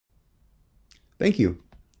Thank you.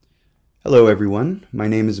 Hello everyone, my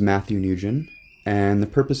name is Matthew Noojin, and the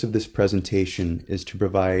purpose of this presentation is to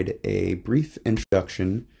provide a brief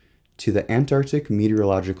introduction to the Antarctic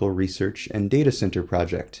Meteorological Research and Data Center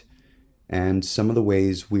project, and some of the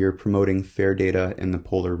ways we are promoting fair data in the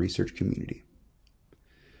polar research community.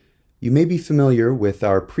 You may be familiar with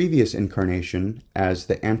our previous incarnation as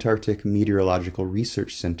the Antarctic Meteorological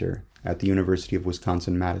Research Center at the University of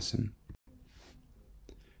Wisconsin-Madison.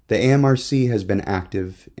 The AMRC has been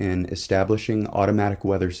active in establishing automatic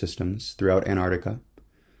weather systems throughout Antarctica,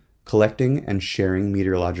 collecting and sharing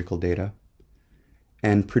meteorological data,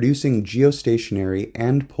 and producing geostationary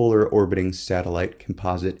and polar orbiting satellite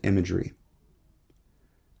composite imagery.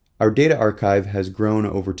 Our data archive has grown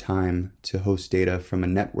over time to host data from a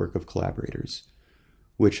network of collaborators,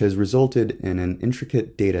 which has resulted in an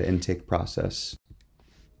intricate data intake process,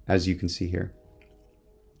 as you can see here.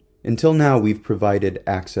 Until now, we've provided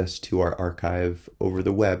access to our archive over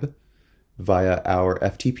the web via our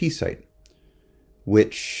FTP site,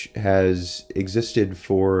 which has existed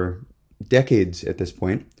for decades at this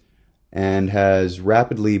point and has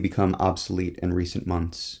rapidly become obsolete in recent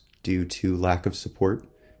months due to lack of support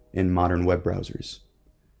in modern web browsers.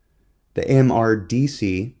 The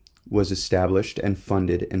AMRDC was established and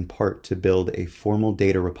funded in part to build a formal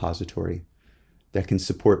data repository that can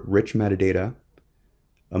support rich metadata,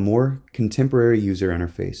 a more contemporary user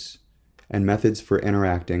interface, and methods for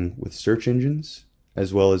interacting with search engines,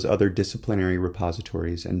 as well as other disciplinary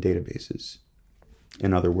repositories and databases.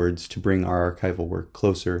 In other words, to bring our archival work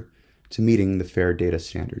closer to meeting the FAIR data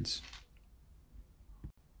standards.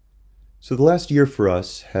 So the last year for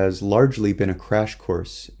us has largely been a crash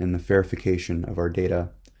course in the FAIRification of our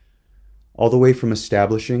data, all the way from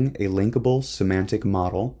establishing a linkable semantic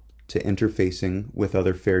model to interfacing with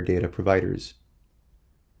other FAIR data providers.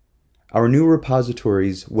 Our new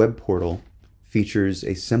repository's web portal features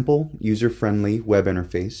a simple, user-friendly web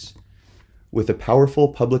interface with a powerful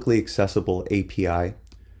publicly accessible API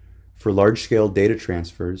for large-scale data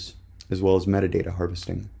transfers as well as metadata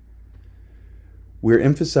harvesting. We're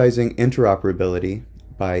emphasizing interoperability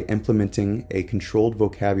by implementing a controlled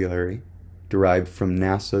vocabulary derived from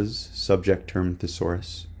NASA's subject term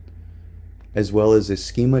thesaurus, as well as a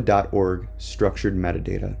schema.org structured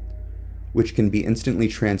metadata, which can be instantly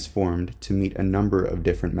transformed to meet a number of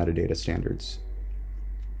different metadata standards.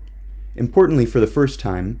 Importantly, for the first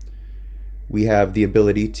time, we have the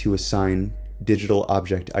ability to assign digital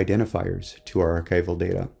object identifiers to our archival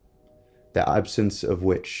data, the absence of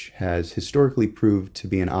which has historically proved to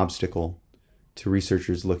be an obstacle to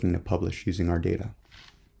researchers looking to publish using our data.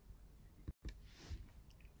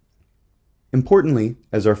 Importantly,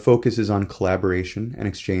 as our focus is on collaboration and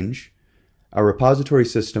exchange, our repository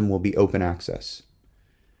system will be open access.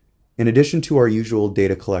 In addition to our usual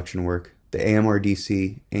data collection work, the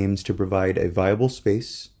AMRDC aims to provide a viable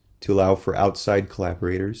space to allow for outside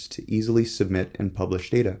collaborators to easily submit and publish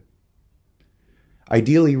data.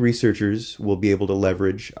 Ideally, researchers will be able to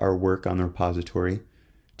leverage our work on the repository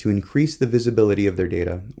to increase the visibility of their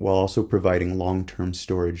data while also providing long-term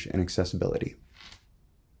storage and accessibility.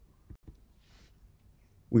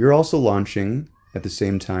 We are also launching, at the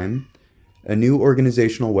same time, a new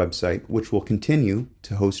organizational website which will continue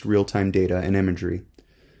to host real-time data and imagery,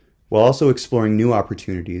 while also exploring new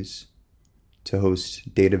opportunities to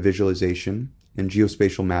host data visualization and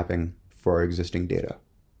geospatial mapping for our existing data.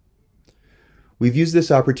 We've used this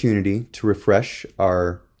opportunity to refresh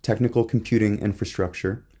our technical computing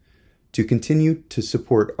infrastructure to continue to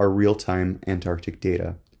support our real-time Antarctic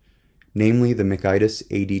data, namely the McIDIS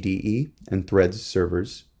ADDE and Threads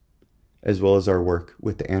servers, as well as our work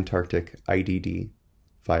with the Antarctic IDD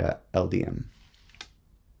via LDM.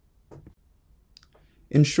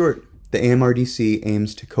 In short, the AMRDC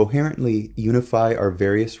aims to coherently unify our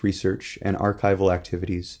various research and archival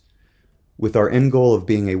activities with our end goal of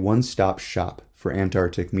being a one-stop shop for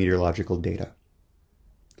Antarctic meteorological data.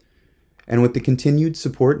 And with the continued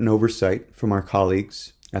support and oversight from our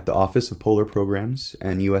colleagues at the Office of Polar Programs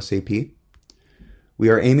and USAP, we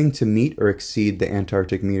are aiming to meet or exceed the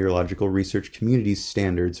Antarctic meteorological research community's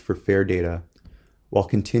standards for fair data while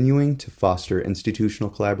continuing to foster institutional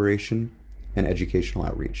collaboration and educational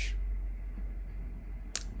outreach.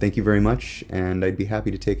 Thank you very much, and I'd be happy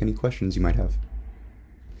to take any questions you might have.